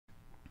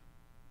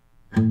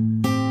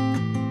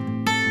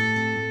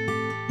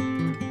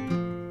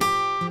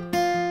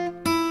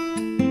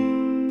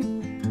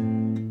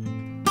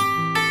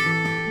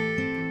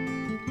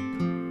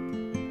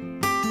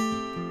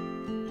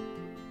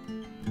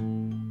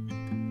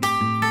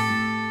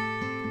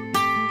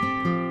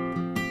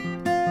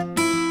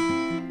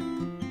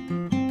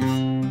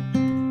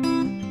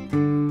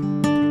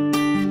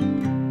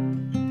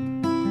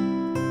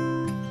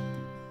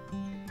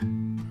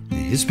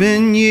It's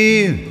been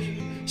years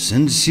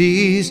since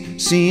he's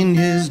seen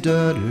his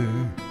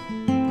daughter.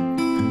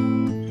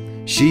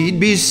 She'd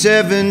be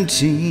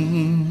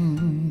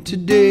 17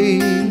 today.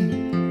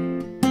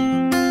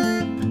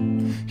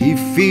 He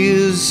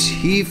feels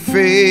he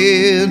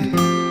failed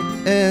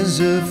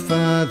as a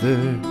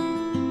father.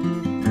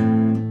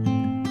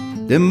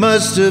 There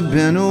must have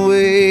been a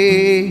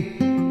way.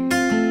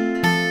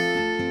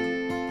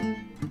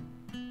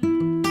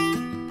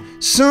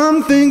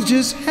 Some things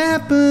just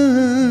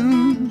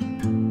happen,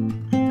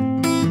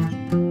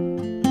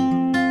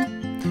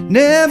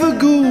 never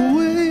go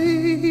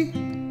away.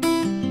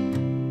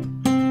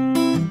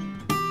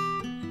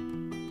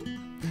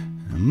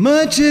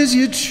 Much as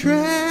you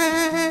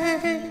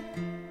try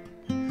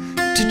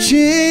to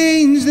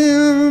change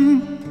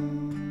them,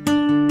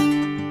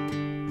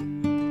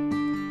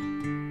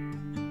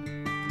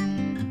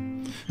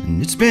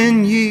 and it's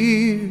been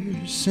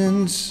years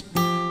since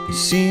he's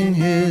seen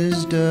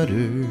his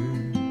daughter.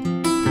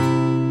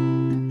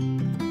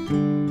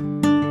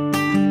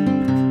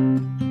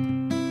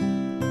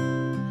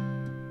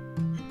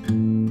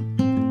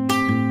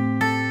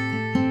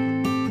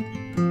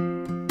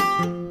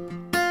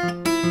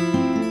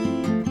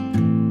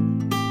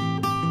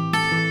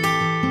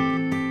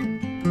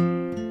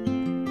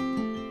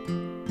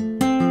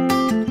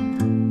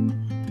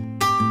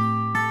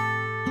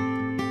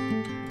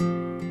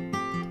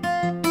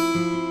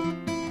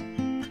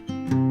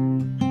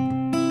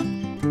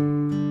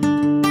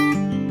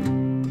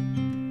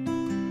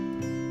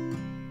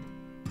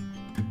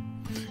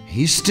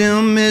 He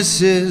still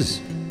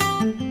misses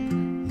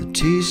the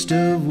taste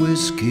of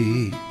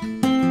whiskey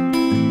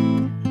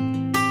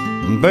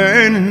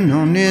burning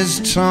on his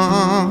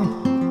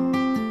tongue,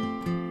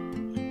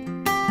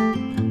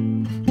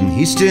 and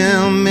he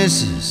still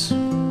misses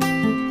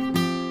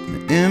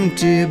the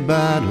empty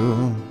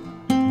bottle,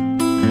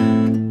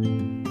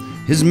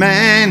 his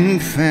man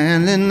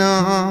finally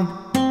numb.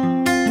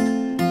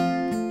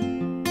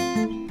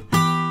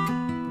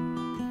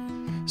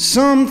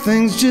 Some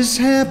things just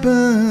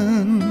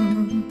happen,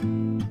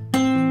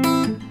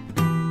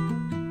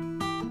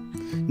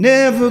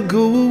 never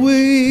go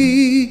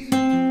away.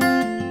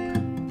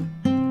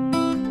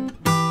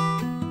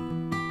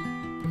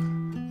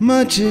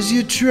 Much as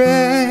you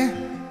try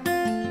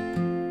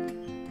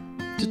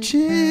to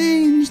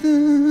change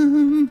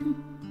them,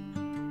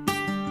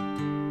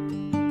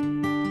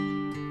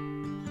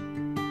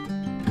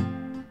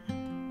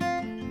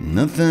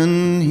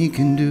 nothing he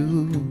can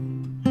do.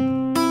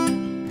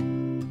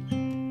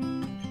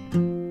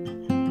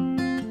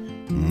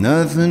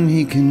 Nothing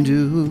he can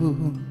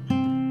do.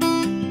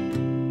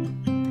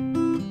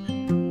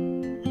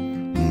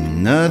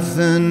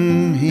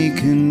 Nothing he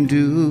can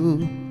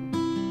do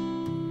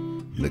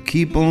but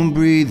keep on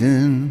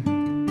breathing.